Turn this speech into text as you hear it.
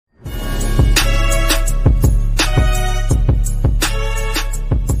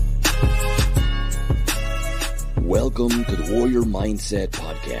Warrior Mindset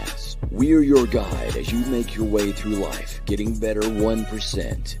Podcast. We are your guide as you make your way through life, getting better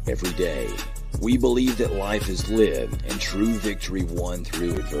 1% every day. We believe that life is lived and true victory won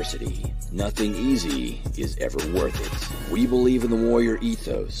through adversity. Nothing easy is ever worth it. We believe in the warrior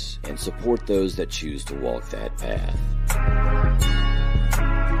ethos and support those that choose to walk that path.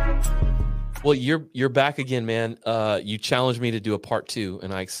 Well, you're back again, man. You challenged me to do a part 2,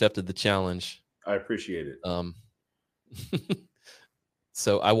 and I accepted the challenge. I appreciate it.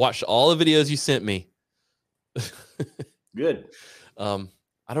 So I watched all the videos you sent me. Good. I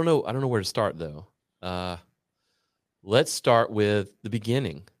don't know where to start though. Let's start with the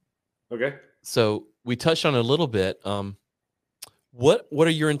beginning. Okay. So we touched on it a little bit. What are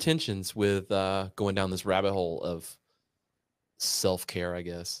your intentions with going down this rabbit hole of self-care, I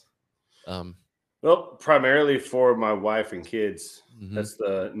guess? Well, primarily for my wife and kids. Mm-hmm. That's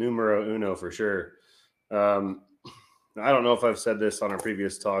the numero uno for sure. I don't know if I've said this on our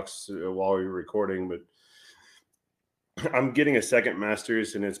previous talks while we were recording, but I'm getting a second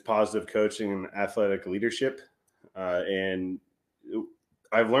master's in positive coaching and athletic leadership. And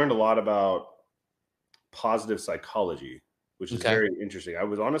I've learned a lot about positive psychology, which is very interesting. I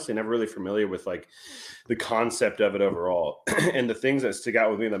was honestly never really familiar with like the concept of it overall. And the things that stick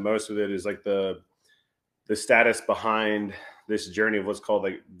out with me the most with it is like the status behind this journey of what's called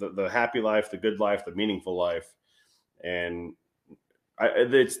like the happy life, the good life, the meaningful life. And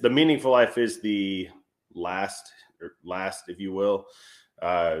it's the meaningful life is the last, if you will.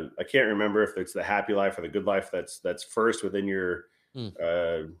 I can't remember if it's the happy life or the good life that's first within your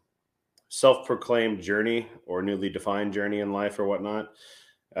self-proclaimed journey or newly defined journey in life or whatnot.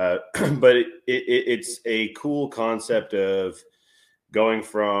 But it's a cool concept of going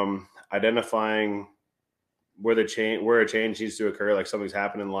from identifying where a change needs to occur, like something's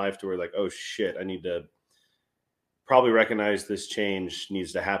happened in life to where like, oh shit, I need to probably recognize this change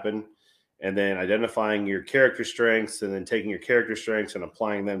needs to happen. And then identifying your character strengths and then taking your character strengths and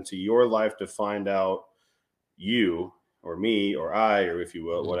applying them to your life to find out you or me or I, or if you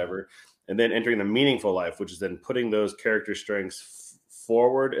will, whatever. And then entering the meaningful life, which is then putting those character strengths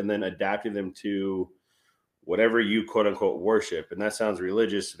forward and then adapting them to whatever you quote unquote worship. And that sounds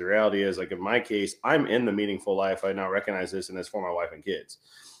religious. The reality is, like in my case, I'm in the meaningful life. I now recognize this, and it's for my wife and kids.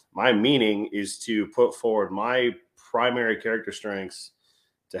 My meaning is to put forward my primary character strengths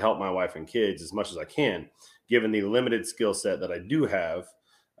to help my wife and kids as much as I can, given the limited skill set that I do have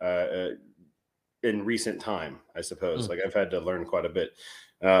in recent time, I suppose. Like I've had to learn quite a bit.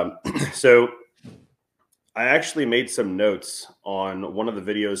 So I actually made some notes on one of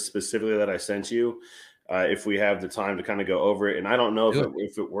the videos specifically that I sent you. If we have the time to kind of go over it. And I don't know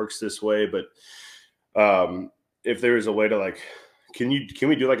if it works this way, but if there is a way to like, can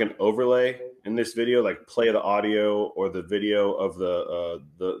we do like an overlay in this video, like play the audio or the video of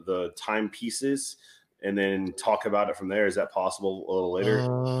the time pieces and then talk about it from there? Is that possible a little later?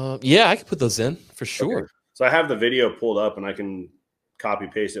 Yeah, I can put those in for sure. Okay. So I have the video pulled up and I can copy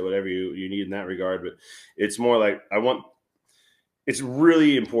paste it, whatever you need in that regard. But it's more like it's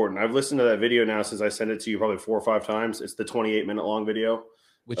really important. I've listened to that video now since I sent it to you probably 4 or 5 times. It's the 28-minute long video.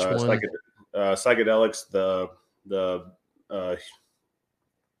 Which one? Psychedelics, the the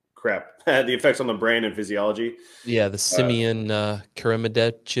effects on the brain and physiology. Yeah, the Simeon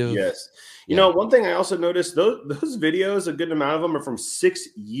Karamedechev. Yes. You know, one thing I also noticed, those videos, a good amount of them are from 6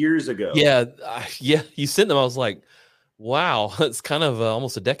 years ago. Yeah, you sent them. I was like, wow, it's kind of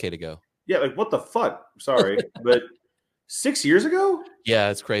almost a decade ago. Yeah, like what the fuck? Sorry, but 6 years ago?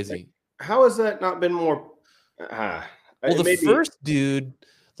 Yeah, it's crazy. Like, how has that not been more? Well, the first dude,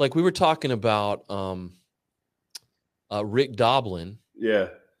 like we were talking about Rick Doblin. Yeah.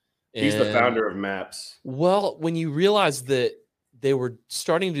 He's the founder of MAPS. Well, when you realize that they were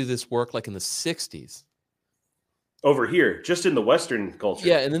starting to do this work like in the 60s. Over here, just in the Western culture.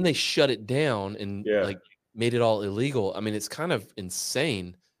 Yeah, and then they shut it down and like made it all illegal. I mean, it's kind of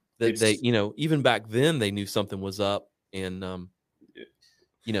insane that they, even back then they knew something was up. And, well,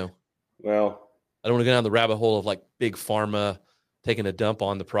 I don't want to go down the rabbit hole of like big pharma taking a dump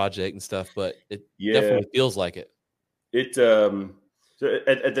on the project and stuff, but it definitely feels like it. So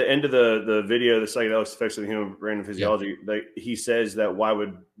at the end of the video, the psychedelics effects of the human brain and physiology, like he says that why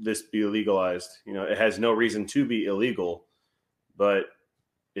would this be legalized? It has no reason to be illegal, but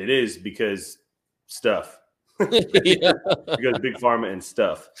it is because stuff. Because big pharma and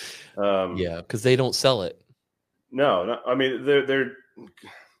stuff. Because they don't sell it. No, I mean they're.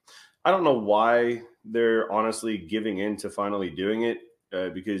 I don't know why they're honestly giving in to finally doing it,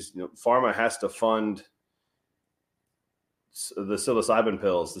 because pharma has to fund the psilocybin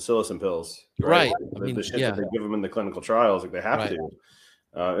pills, the psilocin pills, Right. I The, mean, the shit yeah. that they give them in the clinical trials, like they have Right.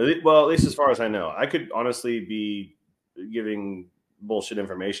 to. Well, at least as far as I know, I could honestly be giving bullshit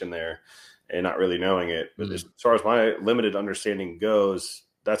information there and not really knowing it. But as far as my limited understanding goes,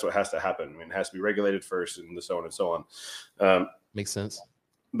 that's what has to happen. I mean, it has to be regulated first, and so on and so on. Makes sense.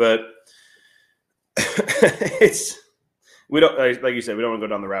 But we don't, like you said, we don't want to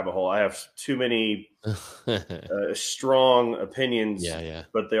go down the rabbit hole. I have too many strong opinions,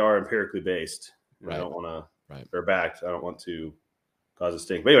 but they are empirically based. Right. I don't want to, or backed. I don't want to cause a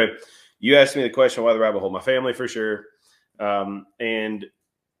stink. But anyway, you asked me the question, why the rabbit hole? My family, for sure. And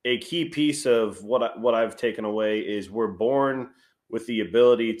a key piece of what I've taken away is we're born with the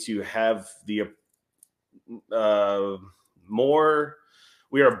ability to have the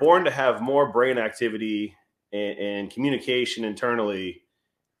we are born to have more brain activity and communication internally.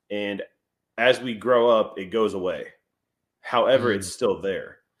 And as we grow up, it goes away. However, it's still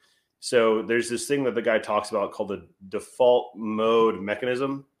there. So there's this thing that the guy talks about called the default mode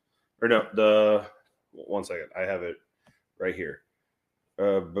mechanism. Or no, one second. I have it right here.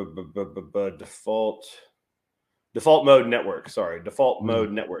 Default mode network. Sorry, default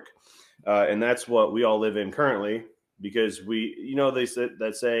mode network. And that's what we all live in currently, because they said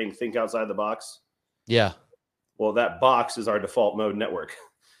that saying, think outside the box. Yeah. Well, that box is our default mode network.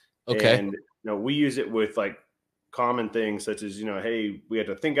 Okay. And we use it with like common things such as, hey, we have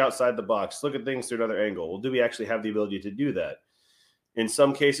to think outside the box, look at things through another angle. Well, do we actually have the ability to do that? In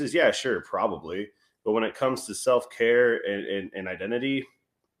some cases, yeah, sure, probably. But when it comes to self-care and identity,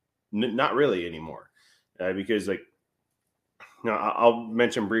 not really anymore. Because I'll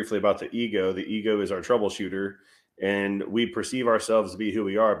mention briefly about the ego. The ego is our troubleshooter, and we perceive ourselves to be who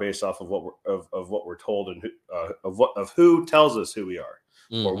we are based off of what we're told, and of who tells us who we are,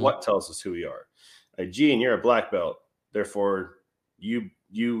 or what tells us who we are. Gene, you're a black belt, therefore you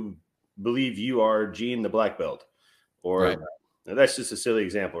believe you are Gene the black belt, or that's just a silly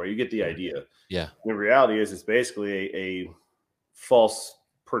example, or you get the idea. Yeah. The reality is, it's basically a false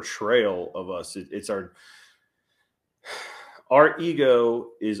portrayal of us. It's our ego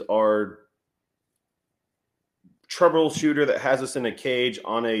is our troubleshooter that has us in a cage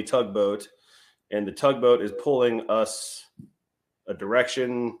on a tugboat, and the tugboat is pulling us a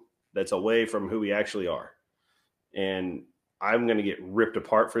direction that's away from who we actually are. And I'm going to get ripped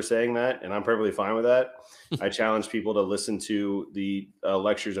apart for saying that, and I'm perfectly fine with that. I challenge people to listen to the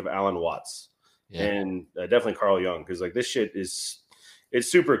lectures of Alan Watts and definitely Carl Jung, because this shit it's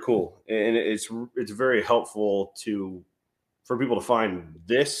super cool, and it's very helpful for people to find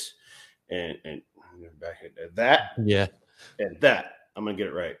this and back at that and that. I'm gonna get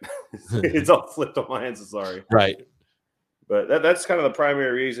it right. It's all flipped on my hands. So sorry. Right. But that's kind of the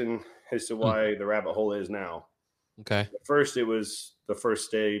primary reason as to why the rabbit hole is now. Okay. At first, it was the first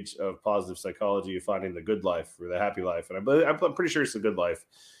stage of positive psychology, of finding the good life or the happy life. And I'm pretty sure it's the good life,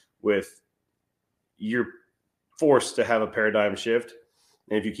 with you're forced to have a paradigm shift.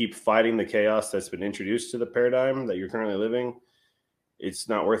 And if you keep fighting the chaos that's been introduced to the paradigm that you're currently living, it's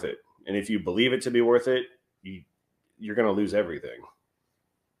not worth it. And if you believe it to be worth it, you're going to lose everything.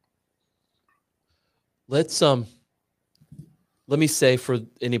 Let me say, for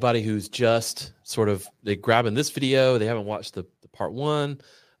anybody who's just sort of grabbing this video, they haven't watched the part one,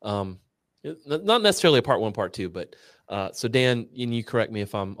 not necessarily a part one, part two, but so Dan, and you correct me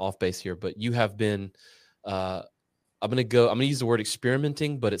if I'm off base here, but you have been, I'm going to use the word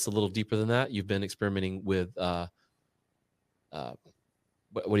experimenting, but it's a little deeper than that. You've been experimenting with, what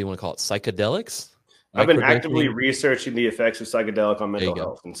do you want to call it? Psychedelics? I've been actively researching the effects of psychedelic on mental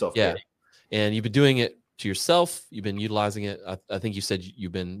health and self-care. Yeah. And you've been doing it to yourself. You've been utilizing it. I think you said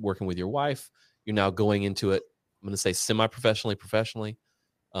you've been working with your wife. You're now going into it, I'm going to say semi-professionally, professionally.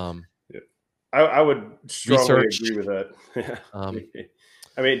 I would strongly agree with that.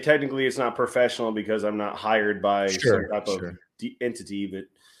 I mean, technically it's not professional because I'm not hired by some type of entity, but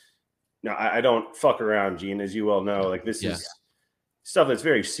no, I don't fuck around, Gene, as you well know. This is stuff that's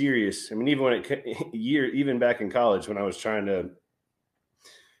very serious. I mean, even back in college when I was trying to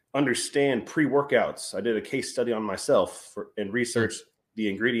understand pre-workouts, I did a case study on myself and researched the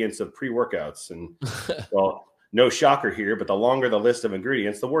ingredients of pre-workouts. And well, no shocker here, but the longer the list of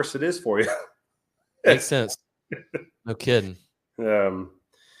ingredients, the worse it is for you. Makes sense. No kidding.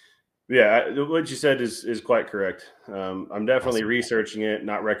 Yeah, what you said is quite correct. I'm definitely researching it,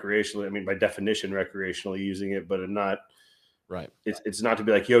 not recreationally. I mean, by definition, recreationally using it, but not. Right. It's not to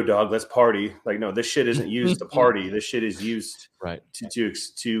be like, yo, dog, let's party. No, this shit isn't used to party. This shit is used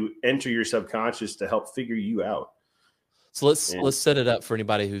to enter your subconscious to help figure you out. So let's set it up for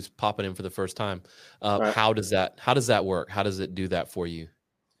anybody who's popping in for the first time. Right. How does that work? How does it do that for you?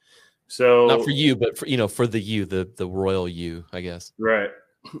 So Not for you, but for the royal you, I guess. Right.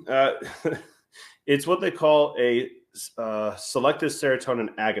 It's what they call a selective serotonin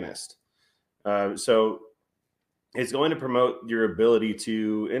agonist. So it's going to promote your ability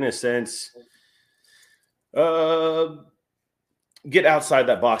to, in a sense, get outside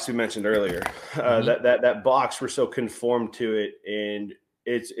that box we mentioned earlier. That box, we're so conformed to it, and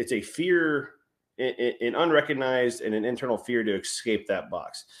it's a fear, an unrecognized and an internal fear to escape that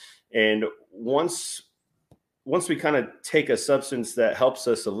box. And once we kind of take a substance that helps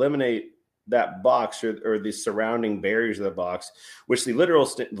us eliminate that box or the surrounding barriers of the box, which the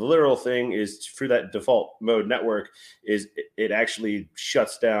literal thing is through that default mode network, is it actually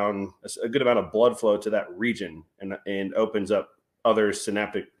shuts down a good amount of blood flow to that region and opens up other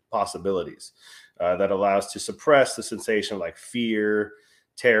synaptic possibilities that allows to suppress the sensation of like fear,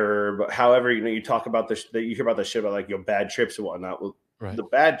 terror. But however, you talk about this, that you hear about the shit about like bad trips and whatnot. Well, right. The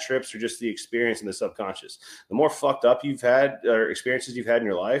bad trips are just the experience in the subconscious. The more fucked up you've had or experiences you've had in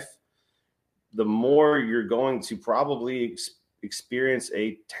your life, the more you're going to probably experience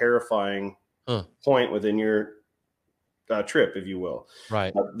a terrifying point within your trip, if you will.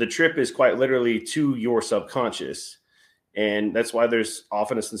 Right. The trip is quite literally to your subconscious. And that's why there's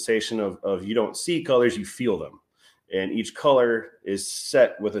often a sensation of you don't see colors, you feel them. And each color is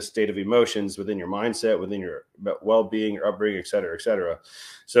set with a state of emotions within your mindset, within your well-being, your upbringing, et cetera, et cetera.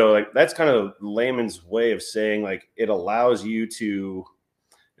 So like that's kind of layman's way of saying like it allows your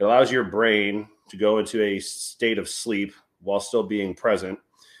brain to go into a state of sleep while still being present.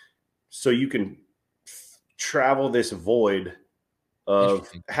 So you can travel this void of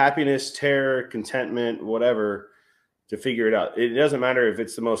happiness, terror, contentment, whatever, to figure it out. It doesn't matter if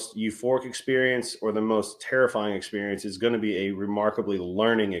it's the most euphoric experience or the most terrifying experience. It's going to be a remarkably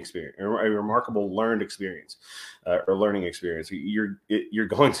learning experience, or a remarkable learned experience, or learning experience. You're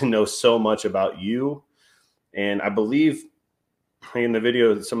going to know so much about you. And I believe in the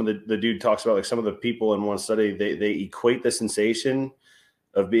video, some of the dude talks about like some of the people in one study, they equate the sensation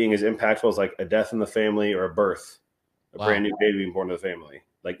of being as impactful as like a death in the family or a birth, a brand new baby being born to the family,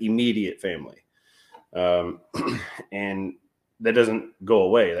 like immediate family. And that doesn't go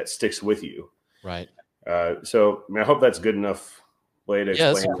away. That sticks with you. Right. So I mean, I hope that's good enough way to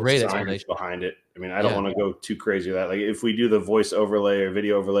explain that's a great the science explanation behind it. I mean, I don't want to go too crazy with that. Like if we do the voice overlay or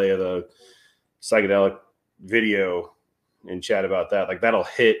video overlay of the psychedelic video and chat about that, like that'll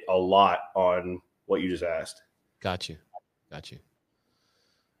hit a lot on what you just asked. Got you.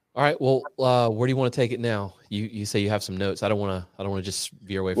 All right. Well, where do you want to take it now? You say you have some notes. I don't want to just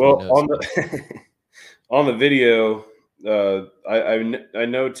veer away from the notes. On the video, I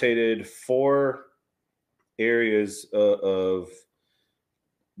notated 4 areas of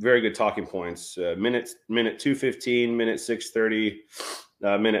very good talking points: minute 2:15, minute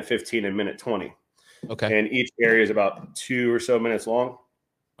 6:30, minute 15, and minute 20. Okay. And each area is about 2 or so minutes long.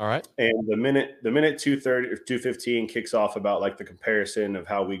 All right. And the minute 2:30 or 2:15 kicks off about like the comparison of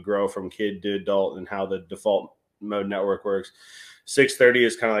how we grow from kid to adult and how the default mode network works. 6:30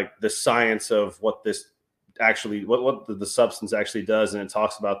 is kind of like the science of what this actually, what the substance actually does. And it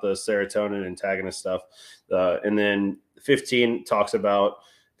talks about the serotonin antagonist stuff. And then 15 talks about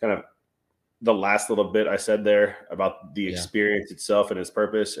kind of the last little bit I said there about the experience itself and its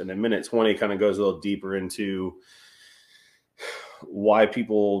purpose. And then minute 20 kind of goes a little deeper into why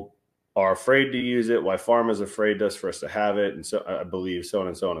people are afraid to use it, why pharma is afraid for us to have it. And so I believe so on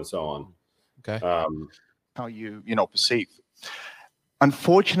and so on and so on. Okay. How you perceive.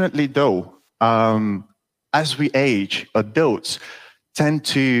 Unfortunately, though, as we age, adults tend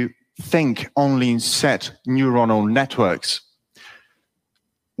to think only in set neuronal networks.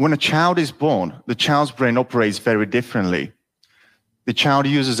 When a child is born, the child's brain operates very differently. The child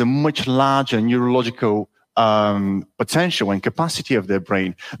uses a much larger neurological potential and capacity of their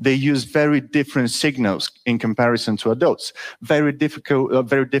brain. They use very different signals in comparison to adults, very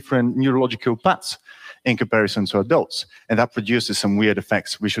different neurological paths in comparison to adults. And that produces some weird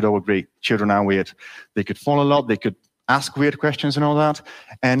effects. We should all agree, children are weird. They could fall a lot, they could ask weird questions and all that.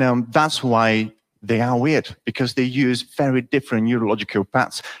 And that's why they are weird, because they use very different neurological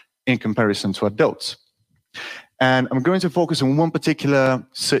paths in comparison to adults. And I'm going to focus on one particular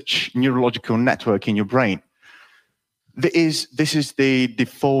such neurological network in your brain. This is the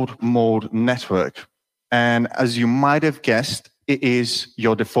default mode network. And as you might have guessed, it is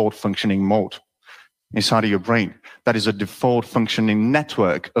your default functioning mode inside of your brain. That is a default functioning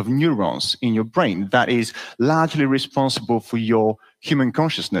network of neurons in your brain that is largely responsible for your human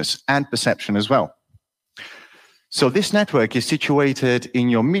consciousness and perception as well. So this network is situated in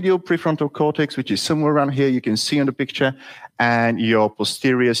your medial prefrontal cortex, which is somewhere around here, you can see on the picture, and your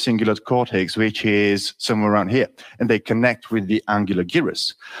posterior cingulate cortex, which is somewhere around here. And they connect with the angular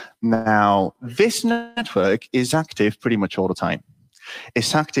gyrus. Now, this network is active pretty much all the time.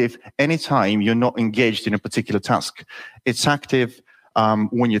 It's active anytime you're not engaged in a particular task. It's active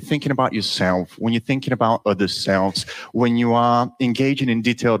when you're thinking about yourself, when you're thinking about other selves, when you are engaging in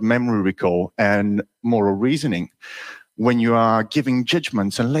detailed memory recall and moral reasoning, when you are giving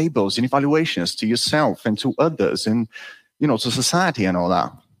judgments and labels and evaluations to yourself and to others and, you know, to society and all that.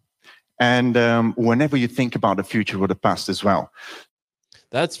 And whenever you think about the future or the past as well.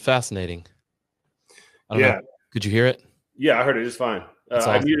 That's fascinating. I don't Yeah. know. Could you hear it? Yeah, I heard it just fine.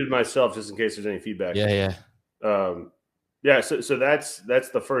 Awesome. I muted myself just in case there's any feedback. Yeah. Yeah, so that's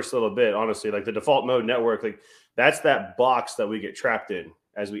the first little bit, honestly. Like the default mode network, like that's that box that we get trapped in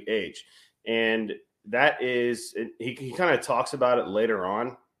as we age. And that is, he kind of talks about it later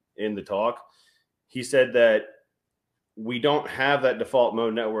on in the talk. He said that we don't have that default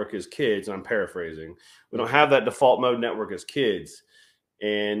mode network as kids. I'm paraphrasing. We don't have that default mode network as kids.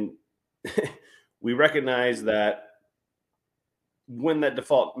 And we recognize that when that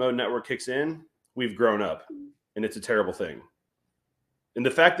default mode network kicks in, we've grown up. And it's a terrible thing. And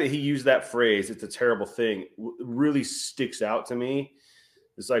the fact that he used that phrase, it's a terrible thing, really sticks out to me.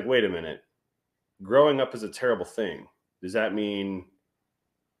 It's like, wait a minute. Growing up is a terrible thing. Does that mean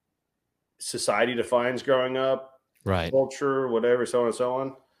society defines growing up? Right. Culture, whatever, so on and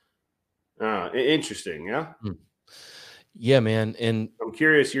so on? Interesting, yeah? Yeah, man. And I'm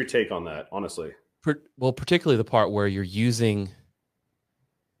curious your take on that, honestly. Well, particularly the part where you're using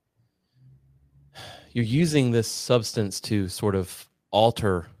this substance to sort of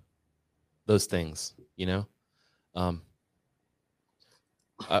alter those things, you know?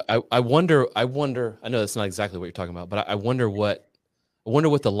 I wonder, I know that's not exactly what you're talking about, but I wonder what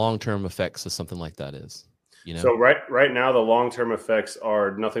the long-term effects of something like that is, you know? So right now, the long-term effects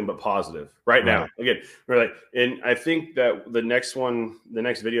are nothing but positive right now. Again, we're like, and I think that the next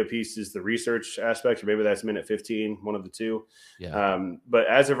video piece is the research aspect, or maybe that's minute 15, one of the two. Yeah. But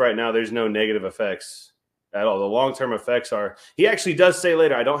as of right now, there's no negative effects at all. The long-term effects are, he actually does say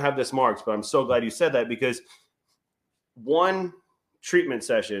later, I don't have this marked, but I'm so glad you said that, because one treatment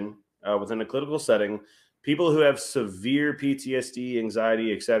session within a clinical setting, people who have severe PTSD,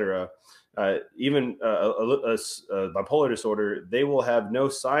 anxiety, etc., even bipolar disorder, they will have no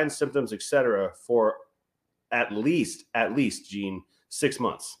signs, symptoms, etc. for at least, Gene, 6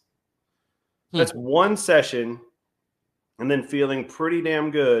 months. That's one session, and then feeling pretty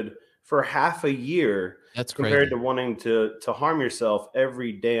damn good for half a year. That's compared crazy. to wanting to harm yourself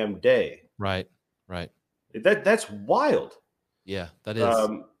every damn day. Right. That's wild. Yeah, that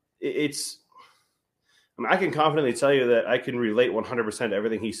is. It's. I mean, I can confidently tell you that I can relate 100% to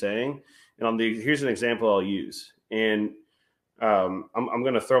everything he's saying. And here's an example I'll use. And I'm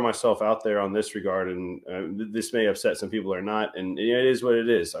going to throw myself out there on this regard, and this may upset some people or not. And it is what it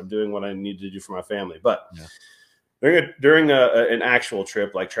is. I'm doing what I need to do for my family. But during an actual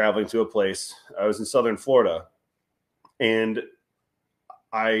trip, like traveling to a place, I was in Southern Florida, and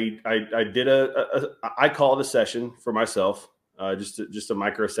I did I called a session for myself, just a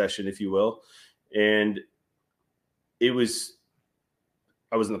micro session, if you will. And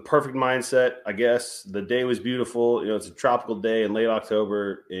I was in the perfect mindset, I guess. The day was beautiful. You know, it's a tropical day in late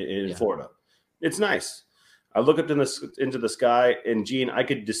October in Florida. It's nice. I look up into the sky, and Gene, I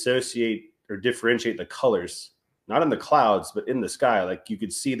could dissociate or differentiate the colors, not in the clouds, but in the sky. Like you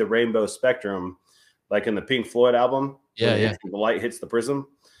could see the rainbow spectrum, like in the Pink Floyd album. Yeah. The light hits the prism.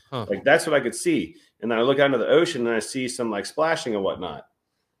 Like that's what I could see. And then I look out into the ocean and I see some like splashing and whatnot.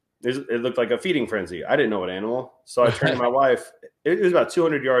 It looked like a feeding frenzy. I didn't know what animal. So I turned to my wife. It was about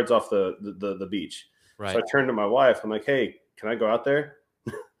 200 yards off the beach. Right. So I turned to my wife. I'm like, hey, can I go out there?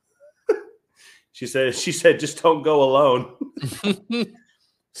 She said, just don't go alone.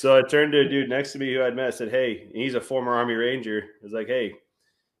 So I turned to a dude next to me who I'd met. I said, hey, he's a former Army Ranger. I was like, hey,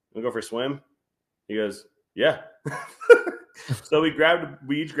 wanna go for a swim? He goes, yeah. So we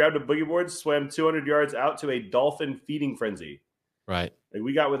each grabbed a boogie board, swam 200 yards out to a dolphin feeding frenzy. Right. Like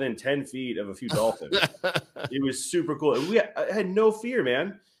we got within 10 feet of a few dolphins. It was super cool. And I had no fear,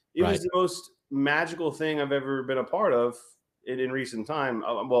 man. It was the most magical thing I've ever been a part of in recent time.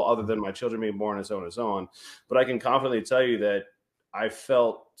 Well, other than my children being born and so on and so on. But I can confidently tell you that I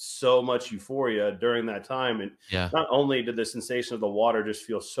felt so much euphoria during that time. And not only did the sensation of the water just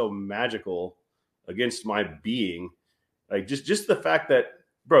feel so magical against my being, like just the fact that,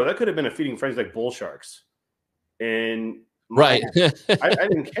 bro, that could have been a feeding frenzy like bull sharks. And I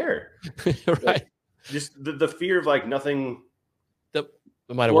didn't care. Right. just the fear of like nothing. That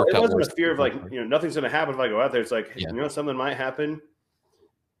might have worked out. It wasn't worse a fear of like, you know, nothing's going to happen if I go out there. It's like, Yeah. you know, something might happen,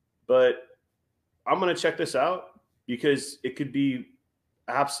 but I'm going to check this out because it could be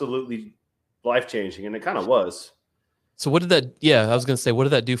absolutely life-changing. And it kind of was. So what did that, yeah, I was going to say, what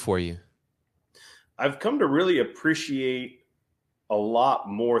did that do for you? I've come to really appreciate a lot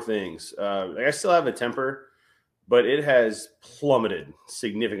more things. I still have a temper, but it has plummeted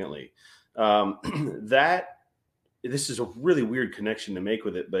significantly. This is a really weird connection to make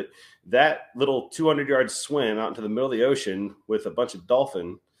with it, but that little 200-yard swim out into the middle of the ocean with a bunch of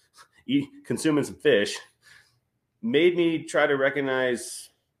dolphin consuming some fish made me try to recognize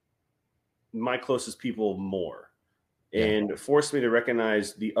my closest people more, and forced me to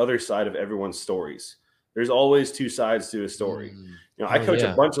recognize the other side of everyone's stories. There's always two sides to a story. You know, I coach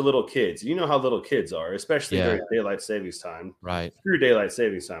a bunch of little kids. You know how little kids are, especially during daylight savings time. Right. Screw daylight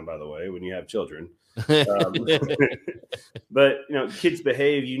savings time, by the way, when you have children. But you know, kids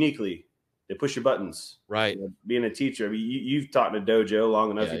behave uniquely. They push your buttons. Right. You know, being a teacher, I mean, you've taught in a dojo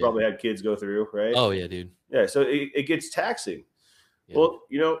long enough. You probably had kids go through, right? Oh yeah, dude. Yeah. So it gets taxing. Yeah. Well,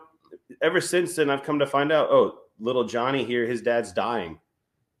 you know, ever since then, I've come to find out, oh, little Johnny here, his dad's dying.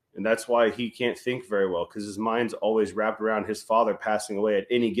 And that's why he can't think very well, because his mind's always wrapped around his father passing away at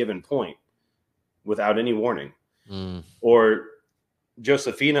any given point without any warning. Or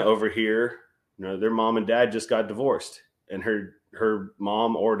Josephina over here, you know, their mom and dad just got divorced, and her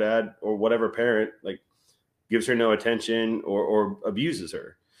mom or dad or whatever parent like gives her no attention or abuses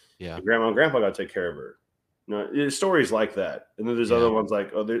her. Yeah. Her grandma and grandpa got to take care of her. You know, there's stories like that. And then there's other ones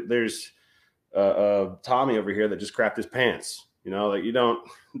like, oh, there's Tommy over here that just crapped his pants. You know, like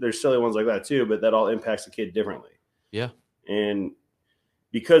there's silly ones like that too, but that all impacts the kid differently. Yeah. And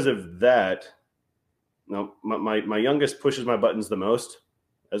because of that, you know, my youngest pushes my buttons the most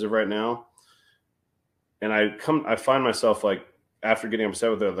as of right now. And I find myself like, after getting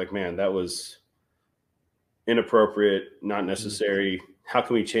upset with her, like, man, that was inappropriate, not necessary. How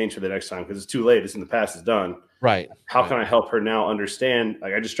can we change for the next time? Because it's too late. It's in the past. It's done. Right. How can I help her now understand?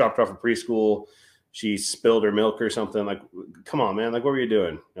 Like, I just dropped her off at preschool. She spilled her milk or something. Like, come on, man. Like, what were you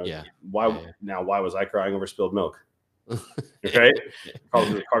doing? You know, why was I crying over spilled milk? Right?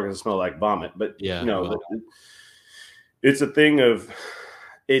 Probably the car doesn't smell like vomit. But, you know, it's a thing of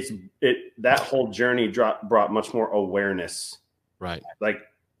that whole journey brought much more awareness. Right. Like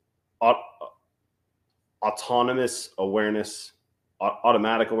autonomous awareness,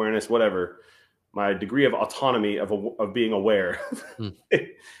 automatic awareness, whatever. My degree of autonomy of being aware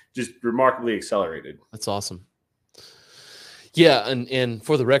just remarkably accelerated. That's awesome. Yeah, and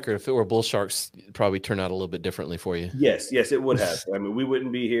for the record, if it were bull sharks, it'd probably turn out a little bit differently for you. Yes, it would have. I mean, we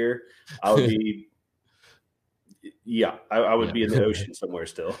wouldn't be here. I would be. Yeah, I would be in the ocean somewhere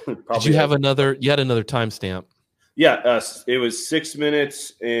still. Did you have another? You had another timestamp. Yeah, it was 6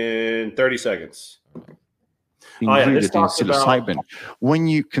 minutes and 30 seconds. This talks about when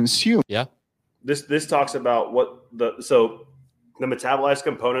you consume. Yeah. This talks about what the metabolized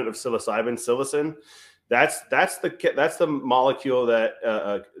component of psilocybin, psilocin. That's the molecule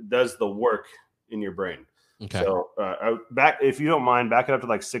that does the work in your brain. Okay. So if you don't mind, back it up to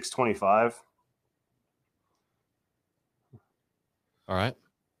like 625. All right.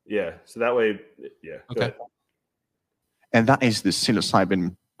 Yeah. So that way, yeah. Okay. And that is the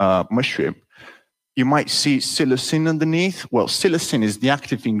psilocybin mushroom. You might see psilocin underneath. Well, psilocin is the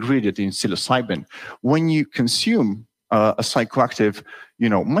active ingredient in psilocybin. When you consume a psychoactive,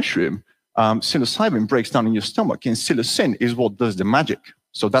 mushroom, psilocybin breaks down in your stomach, and psilocin is what does the magic.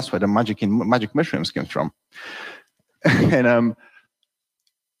 So that's where the magic in magic mushrooms came from. And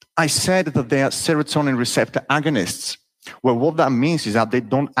I said that they are serotonin receptor agonists. Well, what that means is that they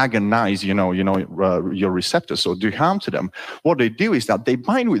don't agonize, your receptors or do harm to them. What they do is that they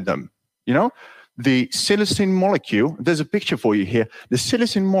bind with them. The psilocin molecule, there's a picture for you here. The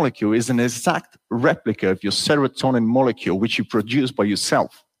psilocin molecule is an exact replica of your serotonin molecule, which you produce by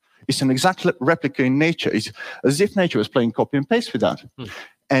yourself. It's an exact replica in nature. It's as if nature was playing copy and paste with that.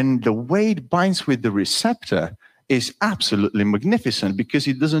 And the way it binds with the receptor is absolutely magnificent because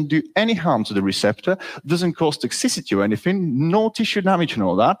it doesn't do any harm to the receptor, doesn't cause toxicity or anything, no tissue damage and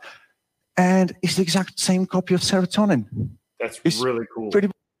all that. And it's the exact same copy of serotonin. That's really cool. Pretty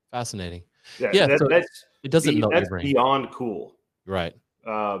fascinating. Yeah, so that's it doesn't melt your brain. Beyond cool. Right.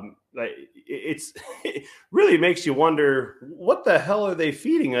 Like it really makes you wonder, what the hell are they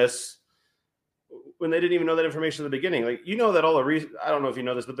feeding us when they didn't even know that information at the beginning? Like, that all the I don't know if you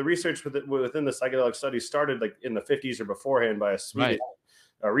know this, but the research within the psychedelic studies started like in the 50s or beforehand by a Swedish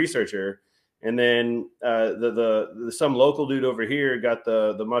researcher. And then some local dude over here got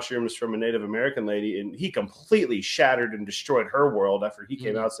the mushrooms from a Native American lady, and he completely shattered and destroyed her world after he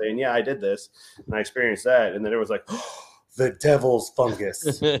came out saying, "Yeah, I did this and I experienced that." And then it was like, oh, the devil's fungus,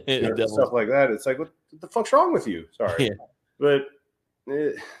 stuff like that. It's like, what the fuck's wrong with you? Sorry, but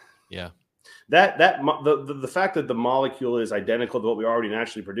yeah. The fact that the molecule is identical to what we already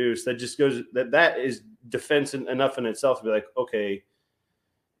naturally produce, that just goes that is defense enough in itself to be like, okay,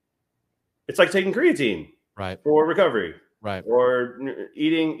 it's like taking creatine for recovery, or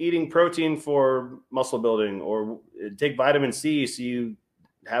eating protein for muscle building, or take vitamin C so you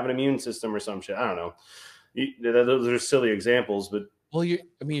have an immune system or some shit. I don't know. Those are silly examples, but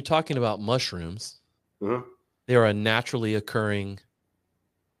you're talking about mushrooms. They're a naturally occurring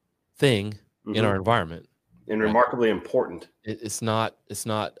thing in our environment, and remarkably important. It's not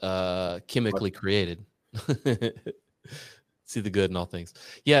chemically created. See the good in all things.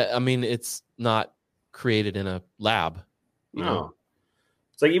 Yeah, I mean, it's not created in a lab. You know?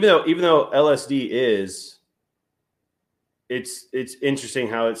 It's like even though LSD is, it's interesting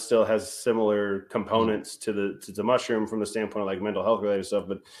how it still has similar components to the mushroom from the standpoint of like mental health related stuff,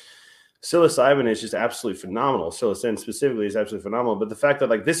 but psilocybin is just absolutely phenomenal. Psilocybin specifically is absolutely phenomenal. But the fact that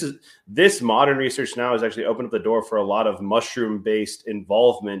like this modern research now has actually opened up the door for a lot of mushroom based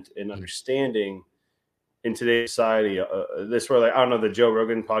involvement and understanding in today's society. This where like, I don't know, the Joe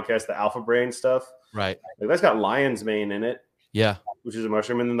Rogan podcast, the Alpha Brain stuff, right? Like that's got lion's mane in it, which is a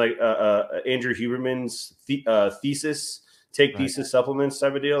mushroom, and then like Andrew Huberman's thesis. Take thesis supplements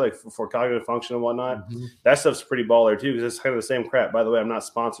type of deal, like for cognitive function and whatnot. That stuff's pretty baller too, because it's kind of the same crap. By the way, I'm not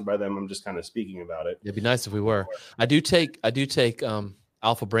sponsored by them. I'm just kind of speaking about it. It'd be nice if we were. I do take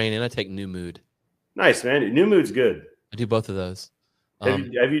Alpha Brain, and I take New Mood. Nice, man. New Mood's good. I do both of those. Do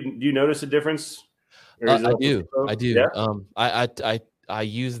you notice a difference? I do. Yeah? I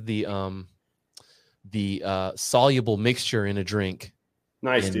use the soluble mixture in a drink.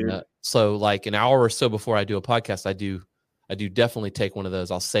 Nice, dude. So like an hour or so before I do a podcast, I do definitely take one of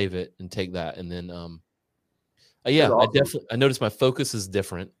those. I'll save it and take that. And then, awesome. I notice my focus is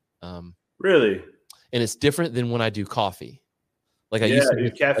different. Really? And it's different than when I do coffee. Like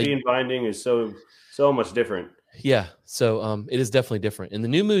caffeine binding is so much different. Yeah. So, it is definitely different. And the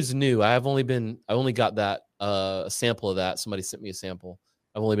New Mood's new. I only got that, a sample of that. Somebody sent me a sample.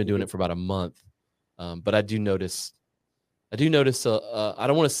 I've only been doing it for about a month. But I do notice, I don't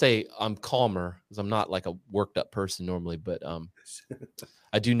want to say I'm calmer because I'm not like a worked up person normally, but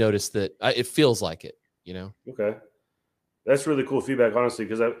I do notice that it feels like it, you know? Okay. That's really cool feedback, honestly,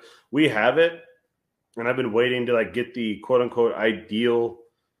 because we have it, and I've been waiting to like get the quote unquote ideal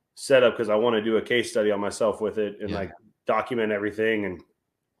setup because I want to do a case study on myself with it and like document everything and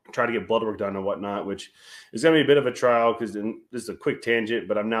try to get blood work done and whatnot, which is going to be a bit of a trial because this is a quick tangent,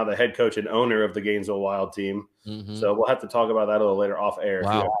 but I'm now the head coach and owner of the Gainesville Wild team. So we'll have to talk about that a little later off air.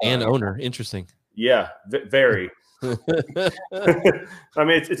 Wow. And owner. Interesting. Yeah, very. I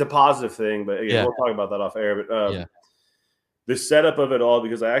mean, it's a positive thing, but again, we'll talk about that off air. But the setup of it all,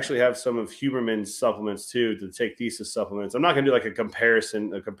 because I actually have some of Huberman's supplements too, to take thesis supplements. I'm not going to do like a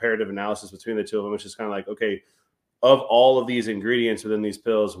comparative analysis between the two of them, which is kind of like, okay, of all of these ingredients within these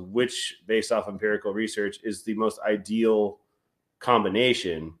pills, which, based off empirical research, is the most ideal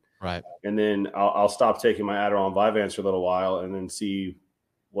combination? Right. And then I'll stop taking my Adderall and Vyvanse for a little while and then see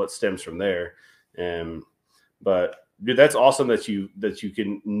what stems from there. But dude, that's awesome that you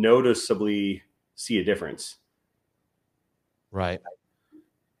can noticeably see a difference. Right.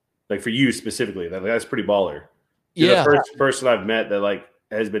 Like for you specifically, that's pretty baller. You're the first person I've met that like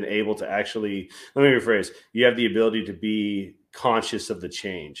has been able to actually, let me rephrase, you have the ability to be conscious of the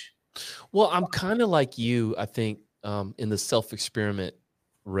change. Well, I'm kind of like you, I think, in the self-experiment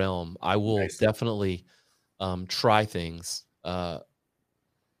realm. I will definitely try things. A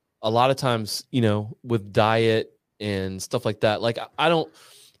lot of times, you know, with diet and stuff like that, like I don't,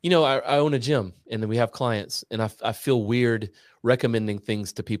 you know, I own a gym and then we have clients, and I feel weird recommending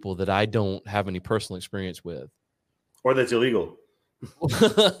things to people that I don't have any personal experience with. Or that's illegal.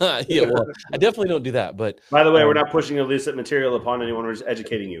 Yeah, well, I definitely don't do that. But by the way, we're not pushing illicit material upon anyone. We're just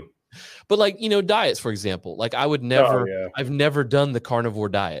educating you. But like, you know, diets, for example, like I would never, I've never done the carnivore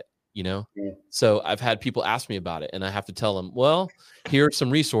diet, you know? So I've had people ask me about it and I have to tell them, well, here are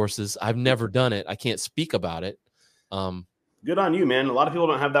some resources. I've never done it. I can't speak about it. Good on you, man. A lot of people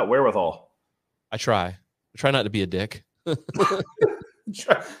don't have that wherewithal. I try not to be a dick. Isn't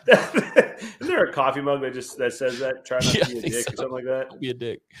there a coffee mug that says that? Try not to be a dick or something like that. Don't be a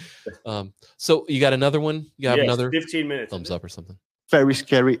dick. So you got another one? You got another 15 minutes. thumbs up or something? Very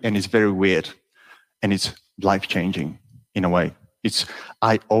scary, and it's very weird, and it's life-changing in a way. It's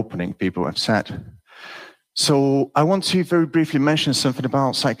eye-opening, people have said. So I want to very briefly mention something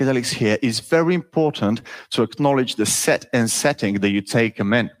about psychedelics here. It's very important to acknowledge the set and setting that you take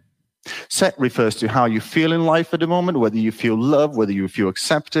them in. Set refers to how you feel in life at the moment, whether you feel love, whether you feel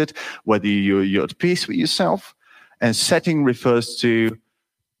accepted, whether you're at peace with yourself. And setting refers to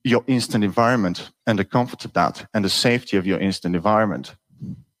your instant environment and the comfort of that and the safety of your instant environment.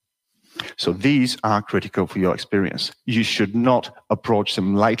 So these are critical for your experience. You should not approach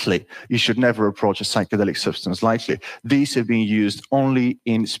them lightly. You should never approach a psychedelic substance lightly. These have been used only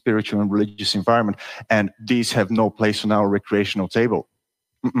in spiritual and religious environment, and these have no place on our recreational table.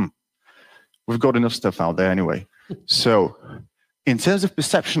 We've got enough stuff out there anyway. So in terms of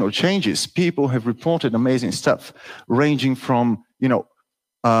perceptual changes, people have reported amazing stuff, ranging from,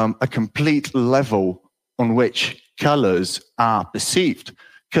 a complete level on which colors are perceived.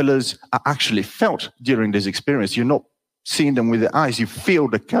 Colors are actually felt during this experience. You're not seeing them with the eyes, you feel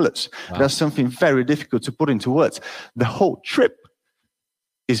the colors. Wow. That's something very difficult to put into words. The whole trip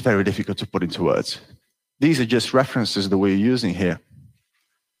is very difficult to put into words. These are just references that we're using here.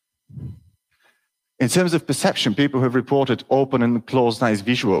 In terms of perception, people have reported open and closed eyes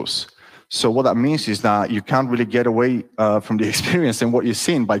visuals. So what that means is that you can't really get away from the experience and what you're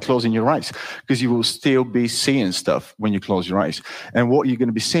seeing by closing your eyes, because you will still be seeing stuff when you close your eyes. And what you're going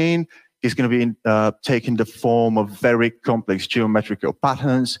to be seeing is going to be taking the form of very complex geometrical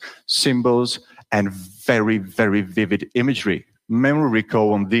patterns, symbols, and very, very vivid imagery. Memory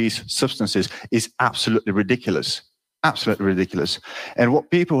recall on these substances is absolutely ridiculous. Absolutely ridiculous. And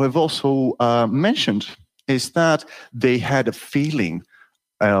what people have also mentioned is that they had a feeling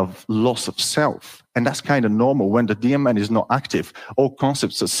of loss of self. And that's kind of normal when the DMN is not active. All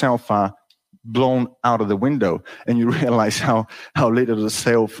concepts of self are blown out of the window, and you realize how little the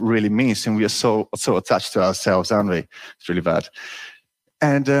self really means. And we are so attached to ourselves, aren't we? It's really bad.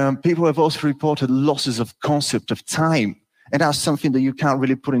 And people have also reported losses of concept of time. And that's something that you can't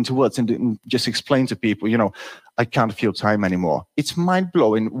really put into words and just explain to people, I can't feel time anymore. It's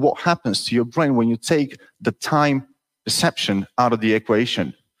mind-blowing what happens to your brain when you take the time perception out of the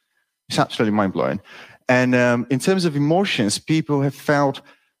equation. It's absolutely mind-blowing. And in terms of emotions, people have felt,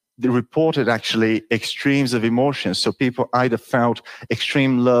 they reported actually extremes of emotions. So people either felt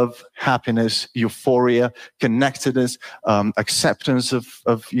extreme love, happiness, euphoria, connectedness, acceptance of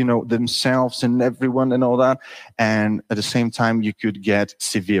themselves and everyone and all that. And at the same time, you could get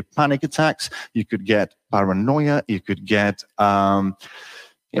severe panic attacks. You could get paranoia. You could get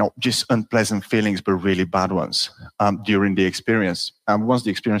just unpleasant feelings, but really bad ones during the experience. And once the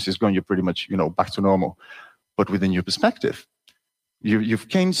experience is gone, you're pretty much, back to normal. But with a new perspective, you've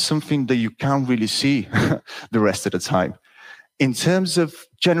gained something that you can't really see the rest of the time. In terms of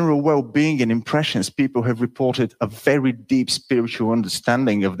general well-being and impressions, people have reported a very deep spiritual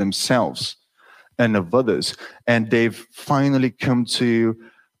understanding of themselves and of others. And they've finally come to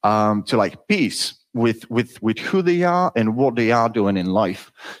peace with who they are and what they are doing in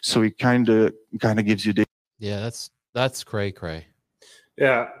life. So it kind of gives you the... Yeah, that's cray.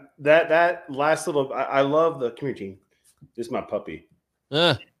 Yeah, that last little, I love the community. This is my puppy.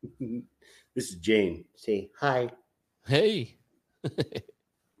 This is Jane. Say hi. Hey.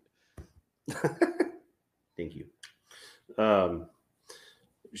 Thank you.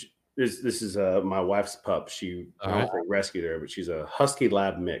 This is my wife's pup. I don't think rescued her, but she's a Husky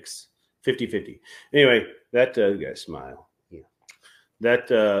Lab mix. 50-50. Anyway, that you guys smile. Yeah.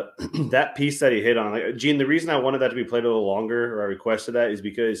 That piece that he hit on, Gene, the reason I wanted that to be played a little longer, or I requested that, is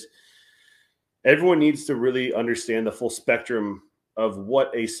because everyone needs to really understand the full spectrum of what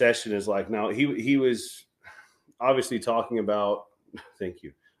a session is like. Now, he was obviously talking about, thank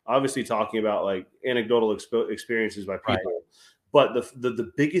you, obviously talking about like anecdotal experiences by people, right. But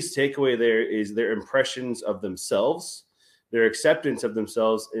the biggest takeaway there is their impressions of themselves, their acceptance of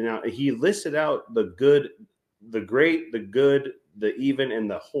themselves. And now he listed out the good, the great, the good, the even, and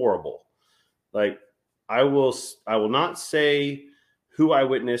the horrible. Like, I will not say who I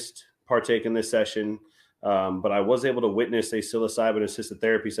witnessed partake in this session, but I was able to witness a psilocybin assisted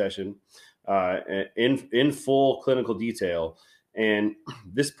therapy session in full clinical detail. And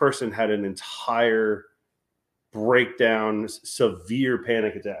this person had an entire breakdown, severe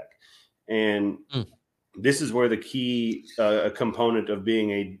panic attack. And this is where the key component of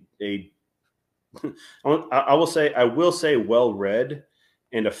being I will say well-read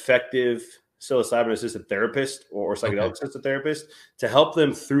and effective psilocybin assisted therapist or psychedelic assisted therapist to help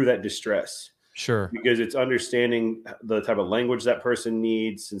them through that distress. Sure. Because it's understanding the type of language that person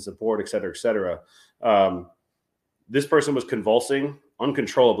needs and support, et cetera, et cetera. This person was convulsing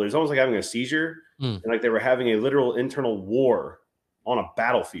uncontrollably. It was almost like having a seizure, and like they were having a literal internal war on a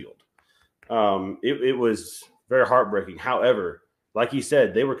battlefield. It was very heartbreaking. However, like he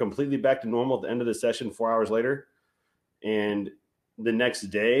said, they were completely back to normal at the end of the session 4 hours later. And the next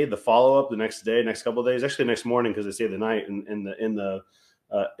day, the follow-up, the next day, next couple of days, actually next morning, because they stayed the night in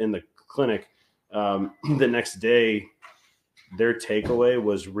the clinic. The next day, their takeaway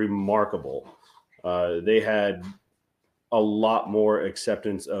was remarkable. They had a lot more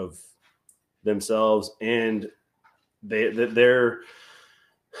acceptance of themselves, and their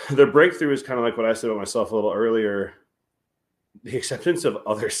breakthrough is kind of like what I said about myself a little earlier. The acceptance of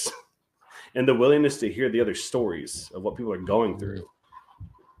others and the willingness to hear the other stories of what people are going through.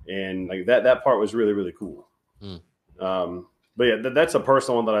 And like that part was really, really cool. But yeah, that's a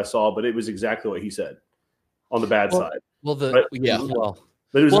personal one that I saw, but it was exactly what he said on the bad side. Well, but it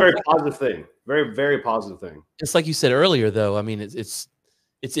was a very positive thing. Very, very positive thing. It's like you said earlier, though. I mean, it's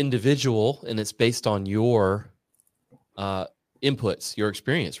individual and it's based on your inputs, your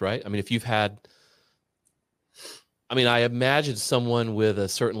experience, right? I mean, if you've had, I imagine someone with a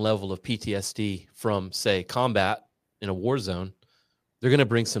certain level of PTSD from, say, combat in a war zone, they're going to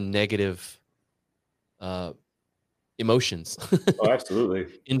bring some negative emotions. Oh, absolutely.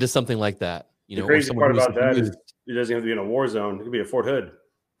 into something like that. The crazy part about that is it doesn't have to be in a war zone. It could be at Fort Hood.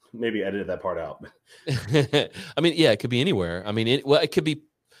 Maybe edited that part out. It could be anywhere. It could be,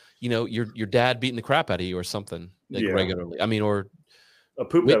 your dad beating the crap out of you or something regularly. Or a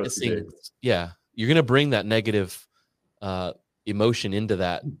poop witnessing. Yeah, you're going to bring that negative emotion into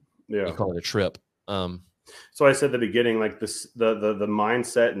that. Yeah, you call it a trip. So I said at the beginning, like this, the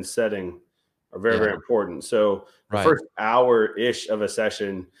mindset and setting are very, very important. So the first hour-ish of a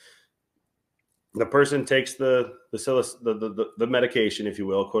session, the person takes the medication, if you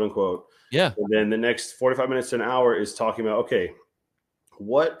will, quote unquote. Yeah. And then the next 45 minutes to an hour is talking about, okay,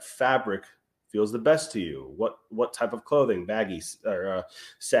 what fabric feels the best to you? What type of clothing? Baggy or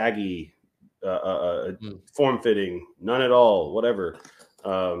saggy, form-fitting, none at all, whatever.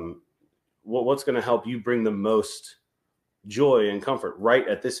 What's going to help you bring the most joy and comfort right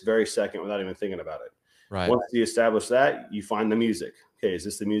at this very second without even thinking about it. Right. Once you establish that, you find the music. Okay, is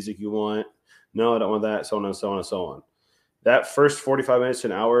this the music you want? No, I don't want that. So on and so on and so on. That first 45 minutes to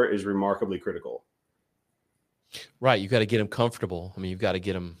an hour is remarkably critical. Right. You got to get them comfortable. You've got to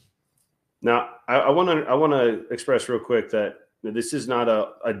get them. Now, I want to express real quick that this is not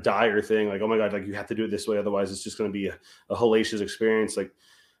a dire thing. Like, oh my God, like you have to do it this way. Otherwise it's just going to be a hellacious experience. Like,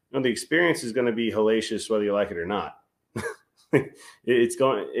 the experience is going to be hellacious, whether you like it or not. It's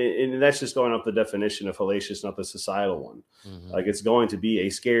going, and that's just going up the definition of hellacious, not the societal one. Like, it's going to be a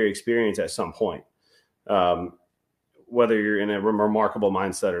scary experience at some point, whether you're in a remarkable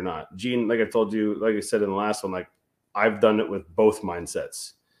mindset or not. Gene, like I told you, like I said in the last one, like I've done it with both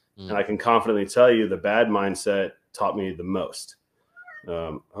mindsets, and I can confidently tell you the bad mindset taught me the most.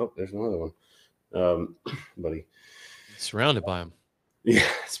 Oh, there's another one, buddy. Surrounded by them. Yeah,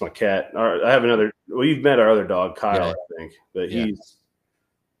 it's my cat. I have another. Well, you've met our other dog, Kyle, I think, but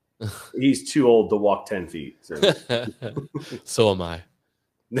he's too old to walk 10 feet. So, so am I.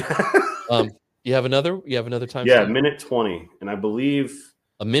 You have another time? Yeah, minute 20, and I believe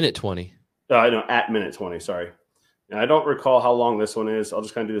a minute 20. No, at minute 20. Sorry, and I don't recall how long this one is. I'll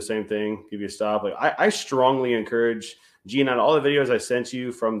just kind of do the same thing. Give you a stop. Like I strongly encourage Gene on all the videos I sent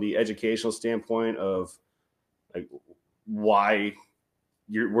you from the educational standpoint of like why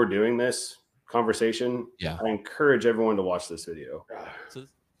we're doing this conversation. Yeah, I encourage everyone to watch this video.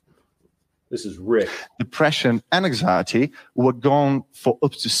 This is Rick. Depression and anxiety were gone for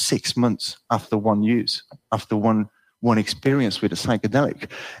up to 6 months after one use, after one experience with a psychedelic,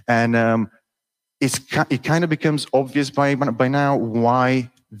 and it kind of becomes obvious by now why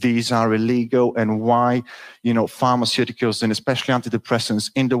these are illegal and why pharmaceuticals and especially antidepressants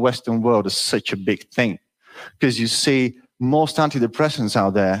in the Western world is such a big thing, because you see. Most antidepressants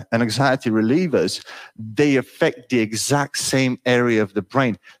out there and anxiety relievers, they affect the exact same area of the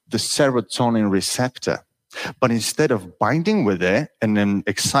brain, the serotonin receptor. But instead of binding with it and then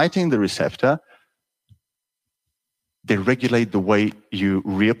exciting the receptor, they regulate the way you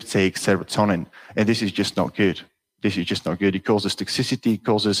reuptake serotonin. And this is just not good. This is just not good. It causes toxicity, it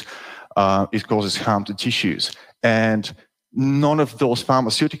causes harm to tissues. And none of those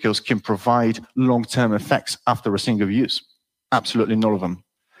pharmaceuticals can provide long-term effects after a single use. Absolutely none of them.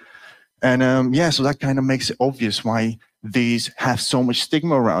 And so that kind of makes it obvious why these have so much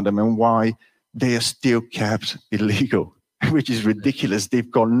stigma around them and why they are still kept illegal, which is ridiculous. They've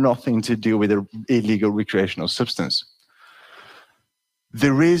got nothing to do with an illegal recreational substance.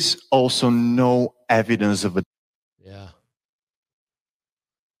 There is also no evidence of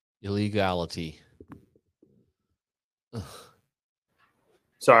illegality.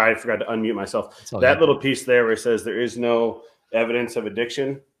 Sorry, I forgot to unmute myself. That little piece there where it says there is no evidence of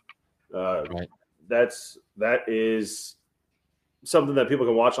addiction. Right. That is something that people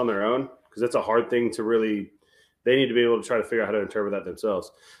can watch on their own, because that's a hard thing to really. They need to be able to try to figure out how to interpret that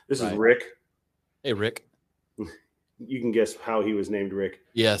themselves. This is Rick. Hey, Rick. You can guess how he was named Rick.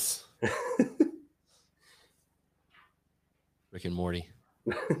 Yes. Rick and Morty.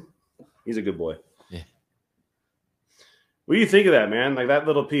 He's a good boy. Yeah. What do you think of that, man? Like that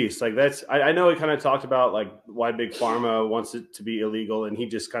little piece, like that's, I know he kind of talked about like why Big Pharma wants it to be illegal. And he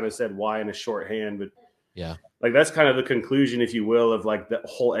just kind of said why in a shorthand, but yeah, like that's kind of the conclusion, if you will, of like the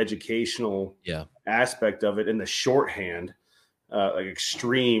whole educational aspect of it in the shorthand, like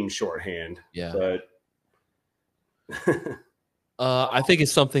extreme shorthand. Yeah. But I think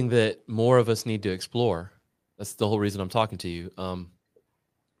it's something that more of us need to explore. That's the whole reason I'm talking to you.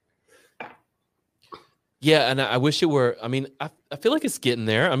 Yeah, and I wish it were. I mean, I feel like it's getting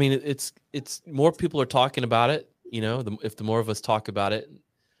there. I mean, it's more people are talking about it. You know, if the more of us talk about it,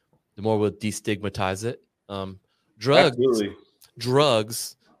 the more we'll destigmatize it.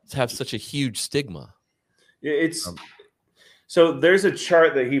 Drugs have such a huge stigma. Yeah, it's so there's a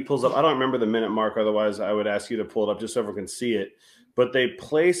chart that he pulls up. I don't remember the minute mark. Otherwise, I would ask you to pull it up just so everyone can see it. But they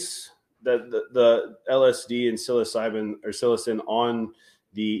place the LSD and psilocybin on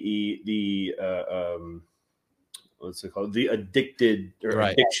the what's it called? The addicted or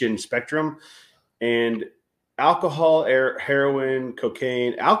addiction spectrum. And alcohol, heroin,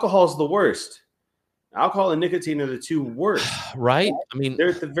 cocaine. Alcohol is the worst. Alcohol and nicotine are the two worst. Right? I mean, they're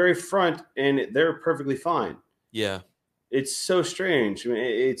at the very front and they're perfectly fine. Yeah. It's so strange.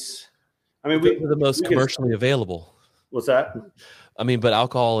 They're the most commercially available. What's that? I mean, but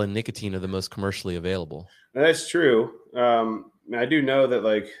alcohol and nicotine are the most commercially available. That's true. I do know that,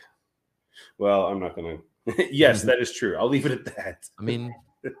 like, well, I'm not going to. Yes, that is true. I'll leave it at that. I mean,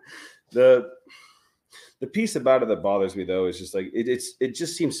 the piece about it that bothers me, though, is just like it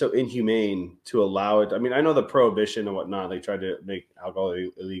just seems so inhumane to allow it. I mean, I know the prohibition and whatnot. They tried to make alcohol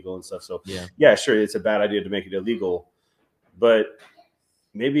illegal and stuff. So yeah, sure, it's a bad idea to make it illegal. But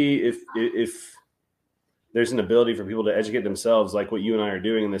maybe if there's an ability for people to educate themselves, like what you and I are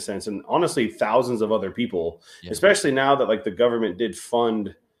doing in this sense, and honestly, thousands of other people, especially now that like the government did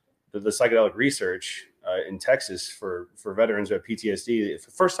fund the psychedelic research in Texas for veterans who have PTSD for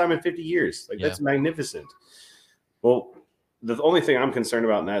the first time in 50 years. Like that's magnificent. Well, the only thing I'm concerned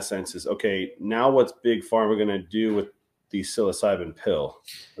about in that sense is, okay, now what's Big Pharma going to do with the psilocybin pill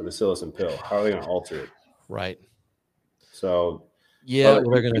or the psilocin pill? How are they going to alter it? Right. So yeah,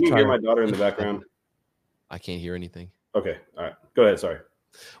 we're going to try. Hear my daughter in the background. I can't hear anything. Okay. All right. Go ahead. Sorry.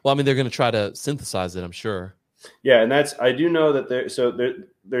 Well, I mean, they're going to try to synthesize it, I'm sure. Yeah. And I do know that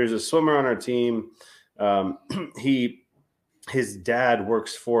there's a swimmer on our team. His dad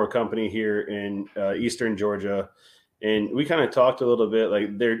works for a company here in Eastern Georgia. And we kind of talked a little bit,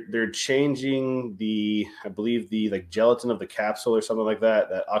 like they're changing I believe the like gelatin of the capsule or something like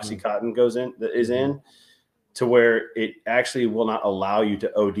that Oxycontin is in to where it actually will not allow you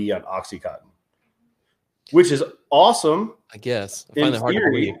to OD on Oxycontin, which is awesome. I guess. I find that hard to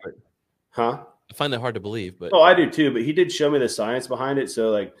believe. Huh? I find that hard to believe, but I do too. But he did show me the science behind it. So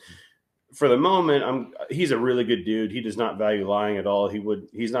like for the moment, he's a really good dude. He does not value lying at all.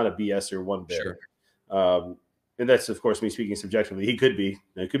 He's not a BSer one bit. Sure. And that's, of course, me speaking subjectively. He could be.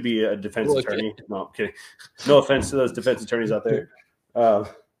 It could be a defense attorney. No, I'm kidding. No offense to those defense attorneys out there. I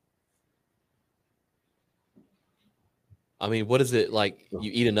mean, what is it like? You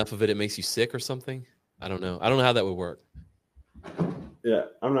eat enough of it, it makes you sick or something? I don't know. I don't know how that would work. Yeah,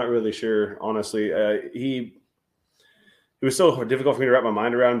 I'm not really sure, honestly. It was so difficult for me to wrap my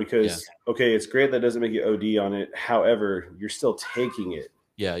mind around because, okay, it's great that doesn't make you OD on it. However, you're still taking it.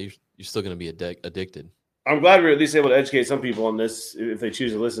 Yeah, you're still going to be addicted. I'm glad we're at least able to educate some people on this if they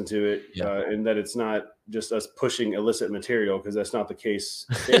choose to listen to it, and that it's not just us pushing illicit material, because that's not the case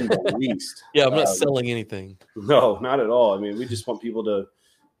in the least. Yeah, I'm not selling anything. No, not at all. I mean, we just want people to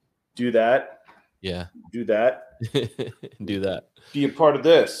do that. Yeah. Do that. Do that. Be a part of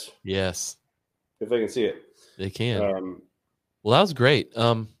this. Yes. If they can see it. They can. Well, that was great.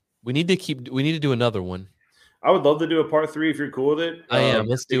 We need to do another one. I would love to do a part 3 if you're cool with it. I am.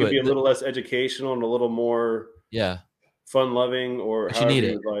 Let's do it. Be a little less educational and a little more fun loving, or but you need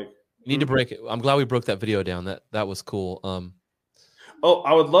it. Like. You need to break it. I'm glad we broke that video down. That was cool.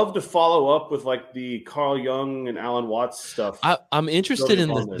 I would love to follow up with like the Carl Jung and Alan Watts stuff. I'm interested in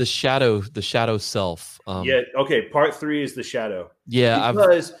the shadow self. Yeah. Okay. Part 3 is the shadow. Yeah.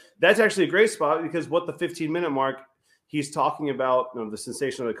 Because that's actually a great spot, because what the 15-minute mark, he's talking about the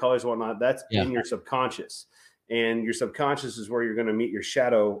sensation of the colors and whatnot. That's in your subconscious. and your subconscious is where you're going to meet your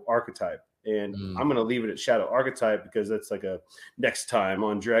shadow archetype. And I'm going to leave it at shadow archetype because that's like a next time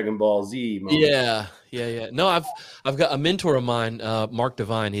on Dragon Ball Z moment. Yeah. No, I've got a mentor of mine, Mark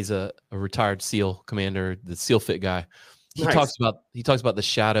Devine. He's a retired SEAL commander, the SEAL Fit guy. He talks about the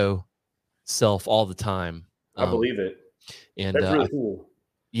shadow self all the time. I believe it. And that's really cool.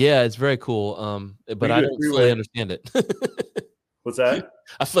 Yeah, it's very cool. But I don't fully understand it. What's that?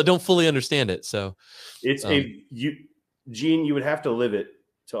 I don't fully understand it. So it's Gene, you would have to live it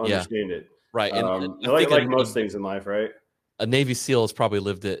to understand it. Right. And like most things in life, right? A Navy SEAL has probably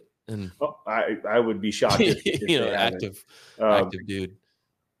lived it. And I would be shocked if active dude.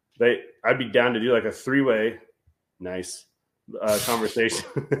 I'd be down to do like a 3-way conversation.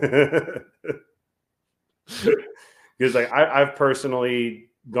 Because like I've personally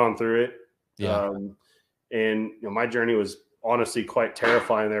gone through it. And my journey was honestly quite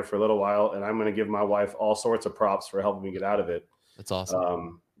terrifying there for a little while, and I'm going to give my wife all sorts of props for helping me get out of it. That's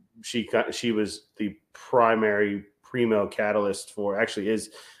awesome. She was the primary primo catalyst actually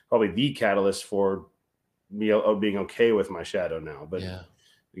is probably the catalyst for me being okay with my shadow now. But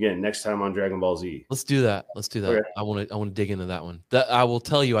again, next time on Dragon Ball Z, let's do that. Okay. I want to dig into that one. That I will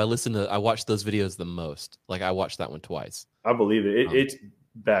tell you, I watch those videos the most. Like I watched that one twice. I believe it. It's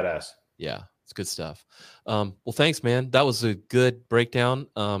badass. Yeah, it's good stuff. Well, thanks, man. That was a good breakdown.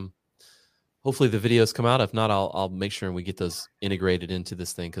 Hopefully the videos come out. If not, I'll make sure we get those integrated into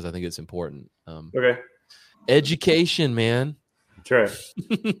this thing because I think it's important. Okay. Education, man. That's right.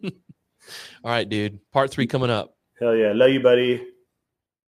 All right, dude. Part 3 coming up. Hell yeah. Love you, buddy.